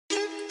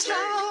Tiptoe,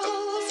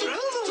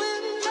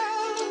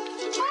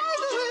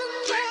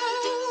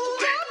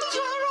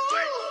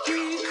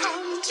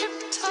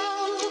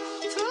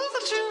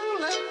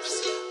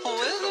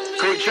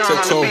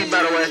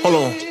 hold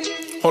on.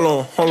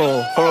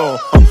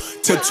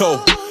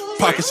 Tiptoe,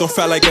 pockets so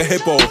fat like a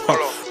hippo.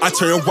 I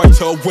turn white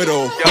to a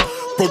widow.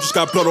 Bro just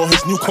got blood on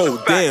his new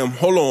coat. Damn,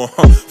 hold on,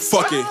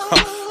 fuck it.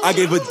 I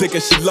gave her dick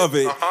and she love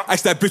it.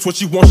 Asked that bitch what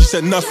she want, she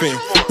said nothing.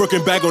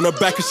 Brooklyn bag on her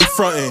back and she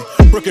frontin'.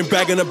 Brooklyn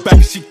bag in her back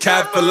and she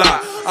cap a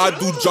lot. I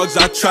do drugs,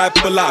 I trap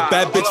a lot.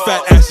 Bad bitch,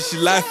 fat ass and she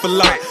laugh a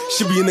lot.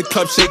 She be in the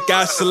club, shake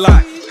ass a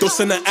lot. Don't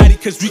send her addy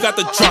cause we got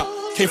the drop.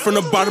 Came from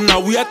the bottom, now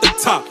we at the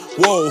top.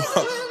 Whoa,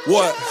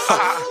 what?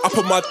 I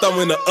put my thumb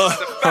in the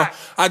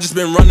I just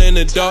been running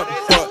it up.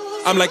 What?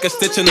 I'm like a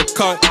stitch in the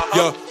cut.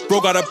 Yeah, bro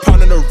got a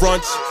pound in the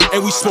runch,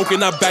 and we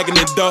smoking, not bagging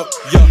it up.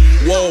 Yeah,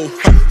 whoa.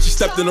 She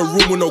stepped in the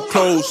room with no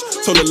clothes,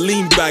 told her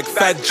lean back,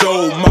 Fat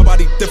Joe. My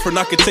body different,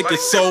 I can take it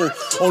so.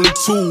 Only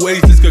 2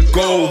 ways this could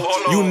go.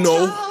 You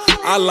know,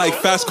 I like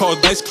fast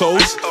cars, nice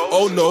clothes.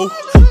 Oh no,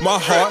 my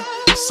heart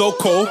so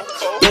cold.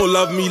 Don't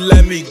love me,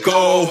 let me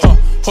go.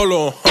 Hold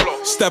on,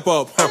 step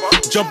up,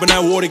 jump in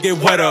that water, get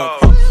wet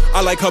up.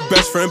 I like her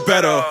best friend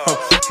better.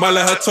 Might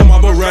let her turn my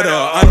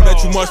Beretta. I know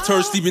that you must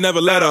turn Stevie,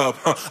 never let up.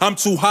 I'm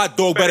too hot,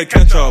 dog, better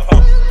catch up.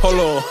 Hold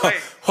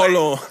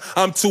on.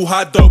 I'm too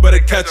hot, dog, better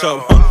catch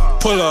up.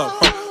 Pull up,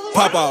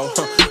 pop out.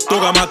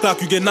 Dog got my Glock,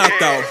 you get knocked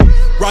out.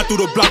 Ride through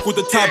the block with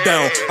the top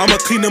down. I'ma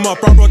clean them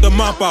up, I brought the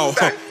mop out.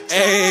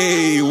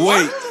 Hey,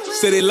 wait.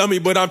 Say they love me,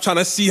 but I'm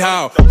tryna see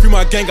how. Free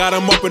my gang, got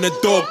them up in the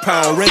dog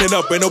pound. Ran it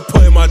up, ain't no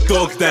putting my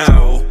dogs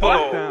down.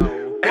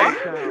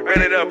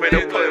 Ran it up, ain't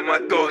no putting my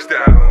dogs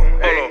down.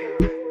 Hold on.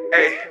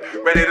 Hey,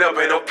 ran it up,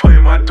 ain't no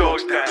putting my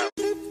dogs down.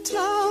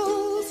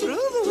 Tiptoe through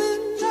the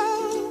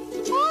window,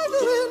 by the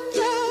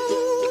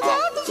window,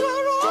 gardens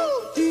where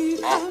all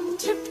become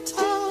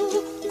tiptoe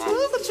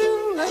through the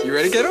tulips. You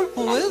ready to get him?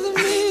 With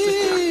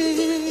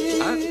me,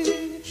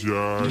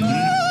 Johnny.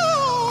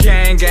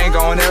 Gang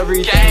on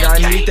everything. I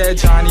need that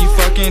Johnny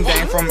fucking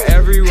dang from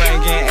every ring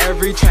and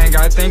every chain.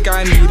 I think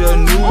I need a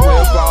new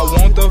whip. I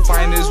want the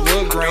finest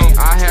wood grain.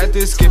 I had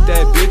to skip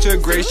that bitch a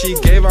grade. She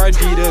gave RD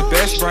the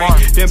best brain,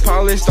 then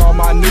polished all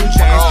my new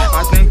chains.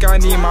 I think I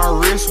need my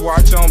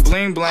wristwatch on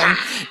bling bling,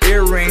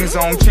 earrings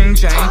on king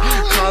chain.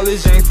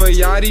 College ain't for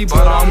Yachty,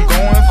 but I'm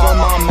going for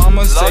my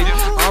mama's sake.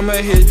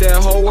 I'ma hit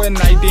that hoe at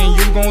night, then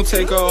you gon'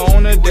 take her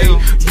on a date.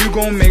 You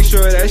gon' make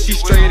sure that she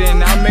straight,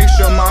 and I make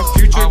sure my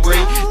future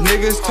great.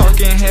 Niggas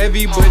talking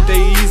heavy, but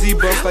they easy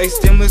buff like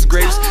stemless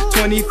grapes.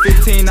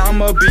 2015,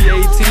 I'ma be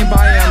 18,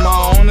 buying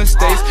my own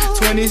estates.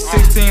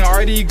 2016,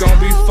 RD gon'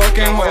 be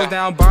fucking hoes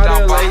down by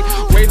the lake.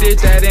 Wait, did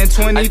that in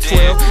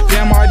 2012.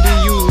 Damn, RD,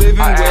 you living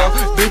well.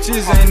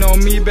 Bitches ain't know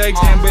me back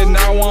then, but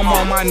now I'm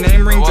on my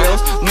name ring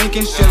bells.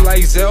 Linking shit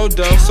like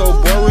Zelda, so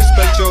boy,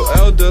 respect your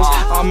elders.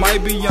 I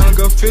might be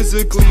younger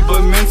physically,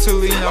 but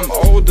mentally I'm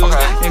older.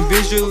 And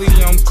visually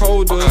I'm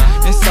colder,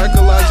 and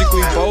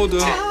psychologically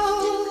bolder.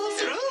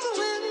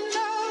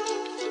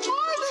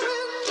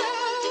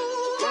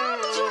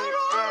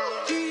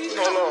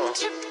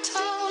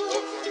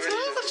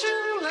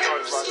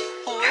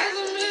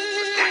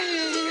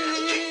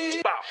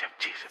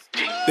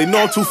 They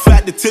know I'm too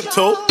fat to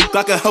tiptoe.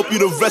 I can help you,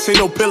 the rest ain't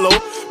no pillow.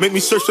 Make me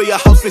search for your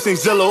house, this ain't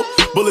Zillow.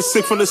 Bullets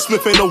sick from the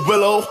Smith, ain't no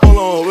Willow. Hold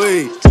on,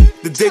 wait.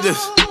 Did they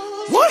just,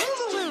 what?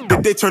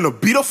 Did they turn the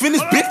beat off in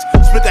this bitch?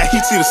 Spit that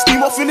heat, see the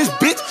steam off in this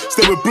bitch?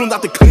 Stay with Bloom,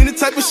 not the cleaning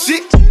type of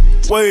shit?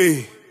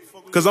 Wait,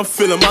 cause I'm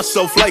feeling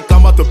myself like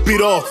I'm about to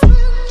beat off.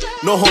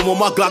 No homo,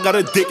 my Glock got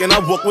a dick and I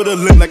walk with a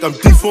limp like I'm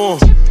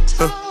deformed.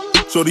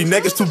 So these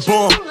niggas too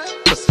bomb.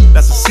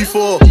 That's a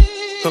C4.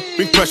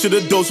 Bring pressure to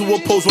those who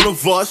oppose one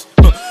of us.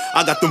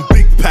 I got them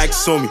big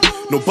packs on me,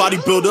 no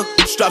bodybuilder.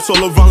 Straps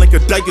all around like a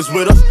dyke is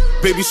with us.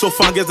 Baby so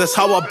fine, guess that's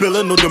how I build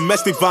her. No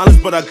domestic violence,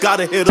 but I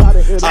gotta hit her.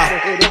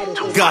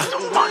 I got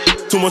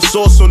too much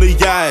sauce on the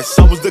ass.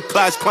 I was the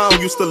class clown,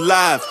 used to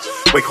laugh.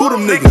 Wait, who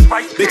them niggas?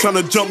 They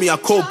tryna jump me, I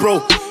call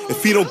bro.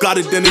 If he don't got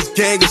it, then it's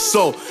gang or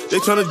so. They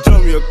tryna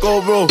jump me, I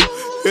call bro.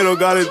 He don't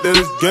got it, then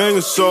it's gang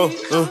or so.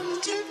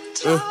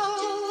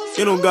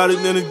 He don't got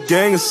it, then it's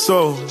gang or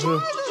so.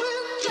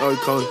 Oh, he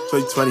call it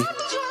 2020.